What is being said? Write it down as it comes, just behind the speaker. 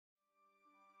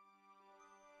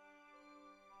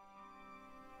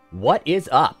What is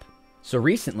up? So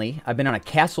recently, I've been on a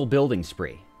castle building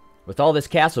spree. With all this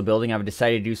castle building, I've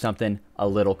decided to do something a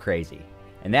little crazy.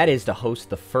 And that is to host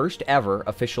the first ever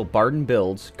official BARDEN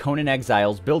Builds Conan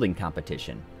Exiles building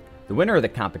competition. The winner of the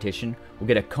competition will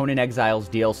get a Conan Exiles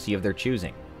DLC of their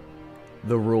choosing.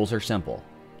 The rules are simple.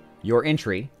 Your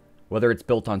entry, whether it's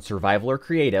built on survival or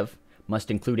creative, must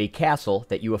include a castle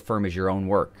that you affirm is your own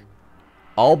work.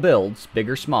 All builds, big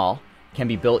or small, can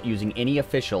be built using any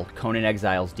official Conan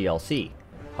Exiles DLC.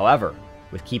 However,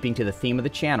 with keeping to the theme of the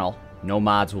channel, no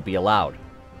mods will be allowed.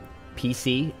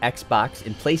 PC, Xbox,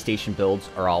 and PlayStation builds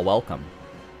are all welcome.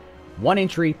 One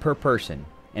entry per person,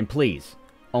 and please,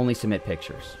 only submit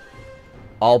pictures.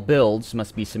 All builds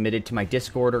must be submitted to my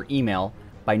Discord or email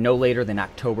by no later than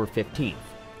October 15th.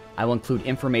 I will include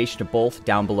information to both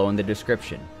down below in the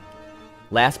description.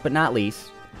 Last but not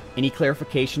least, any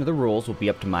clarification of the rules will be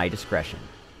up to my discretion.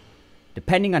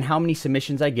 Depending on how many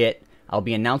submissions I get, I'll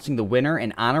be announcing the winner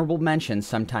and honorable mentions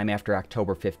sometime after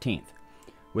October 15th.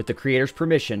 With the creator's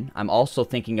permission, I'm also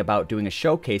thinking about doing a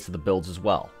showcase of the builds as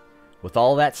well. With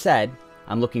all that said,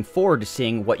 I'm looking forward to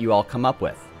seeing what you all come up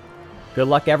with. Good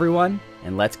luck everyone,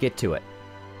 and let's get to it.